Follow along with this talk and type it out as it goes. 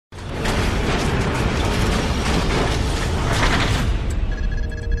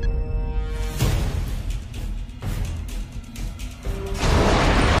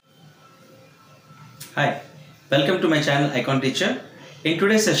Hi, welcome to my channel Icon Teacher. In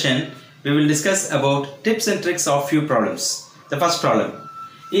today's session, we will discuss about tips and tricks of few problems. The first problem.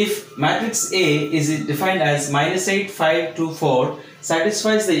 If matrix A is defined as -8, 5, 2, 4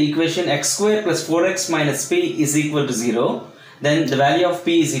 satisfies the equation x square plus 4x minus p is equal to 0, then the value of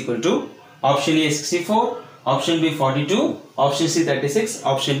p is equal to option A 64, option B 42, option C 36,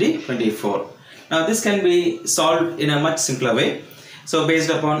 option D 24. Now this can be solved in a much simpler way. So based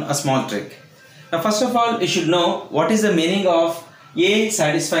upon a small trick. Now first of all, you should know what is the meaning of A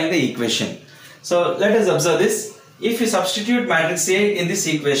satisfying the equation. So let us observe this. If you substitute matrix A in this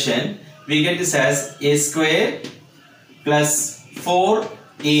equation, we get this as A square plus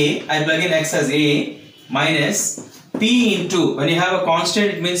 4A, I plug in x as A, minus P into, when you have a constant,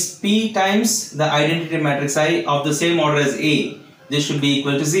 it means P times the identity matrix I of the same order as A. This should be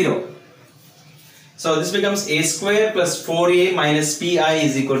equal to 0. So this becomes A square plus 4A minus Pi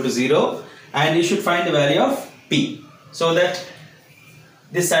is equal to 0. And you should find the value of P, so that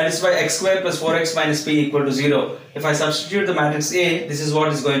this satisfies x square plus 4x minus P equal to 0. If I substitute the matrix A, this is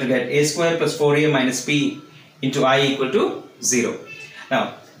what is going to get: A square plus 4A minus P into I equal to 0. Now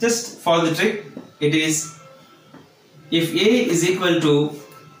just follow the trick. It is, if A is equal to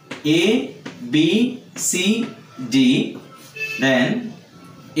A, B, C, D, then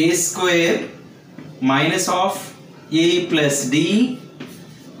A square minus of A plus D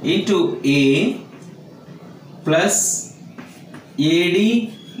into A plus AD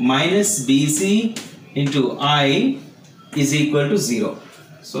minus BC into I is equal to 0.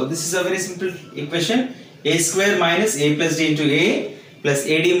 So this is a very simple equation. A square minus A plus D into A plus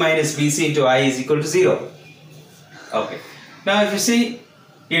AD minus BC into I is equal to 0. Okay. Now if you see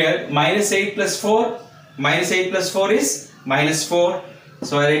here, minus 8 plus 4, minus 8 plus 4 is minus 4.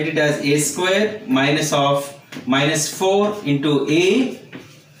 So I write it as A square minus of minus 4 into A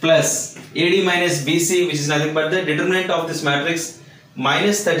plus AD minus BC, which is nothing but the determinant of this matrix,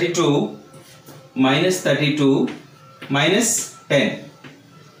 minus 32 minus 10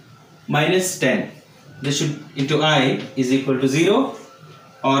 minus 10. This should into I is equal to 0,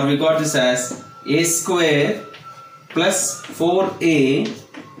 or we got this as A square plus 4A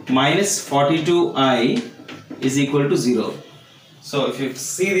minus 42I is equal to 0. So if you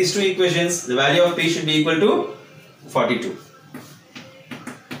see these two equations, the value of P should be equal to 42.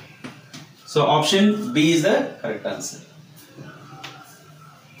 So option B is the correct answer.